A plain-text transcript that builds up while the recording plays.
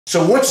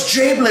So what's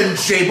Jablin,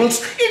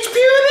 Jables? It's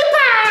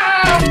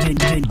PewDiePie!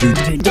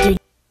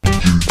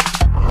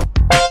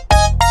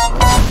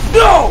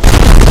 No!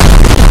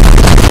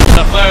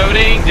 The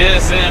floating,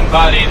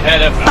 disembodied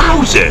head of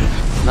Bowser!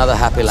 Another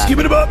happy laugh. Give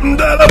it up and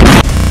down.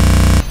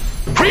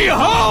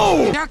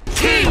 Hee-ho! The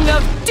king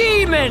of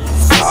demons!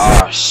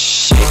 Oh,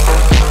 shit.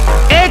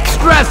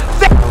 Extra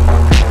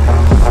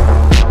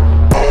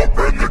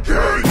Open the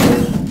gate!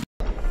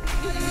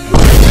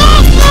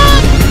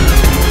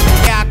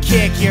 I'll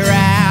kick your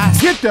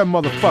ass! Get that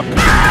motherfucker!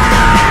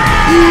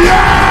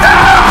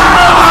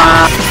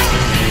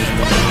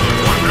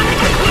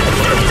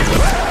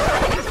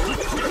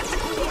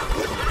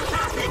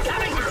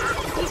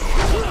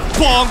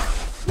 Bonk!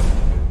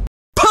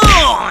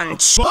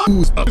 Punch!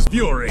 Who's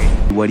fury?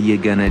 What are you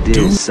gonna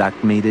do?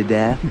 Suck me to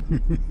death?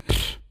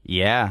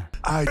 Yeah.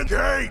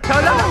 Gate!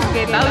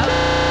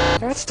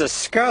 That's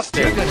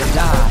disgusting. You're gonna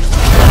die.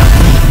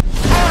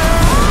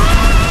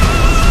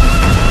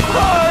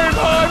 I'm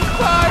on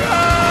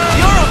fire!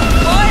 You're a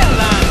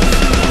fireman!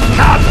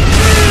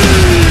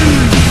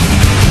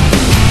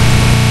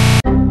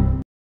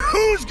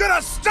 Who's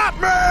gonna stop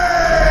me?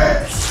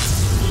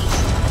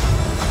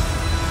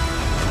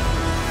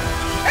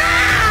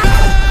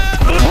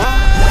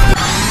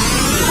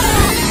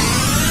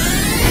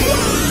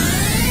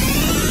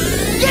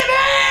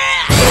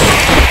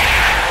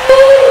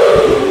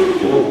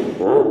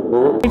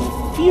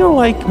 I feel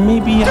like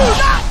maybe Do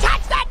not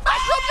touch that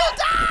mushroom, you'll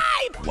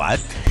die! What?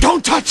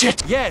 Don't touch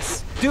it!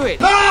 Yes, do it.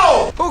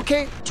 No!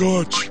 Okay.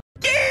 Touch.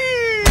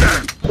 You'll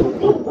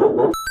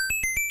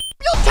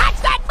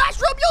touch that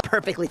mushroom, you'll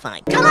perfectly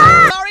fine. Come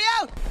on,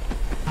 Mario!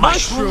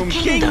 Mushroom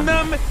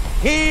Kingdom,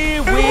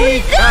 here we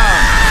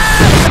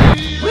come!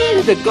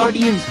 We're the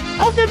guardians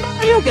of the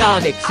Mario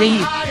Galaxy.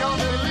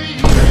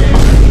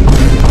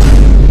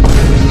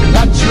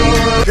 That's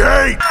your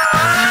gate!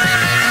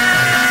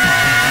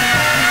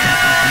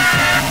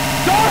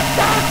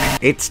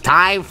 It's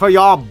time for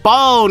your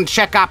bone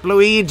checkup,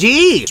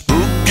 Luigi!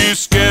 Spooky,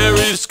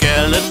 scary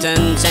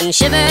skeletons and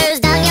shivers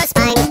down your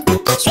spine.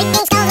 Shrieking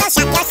skulls will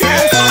shock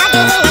your soul.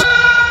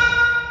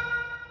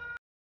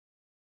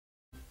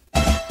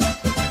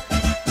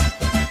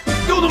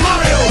 Do the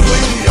Mario!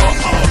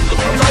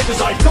 Life is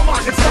like, come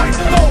on, it's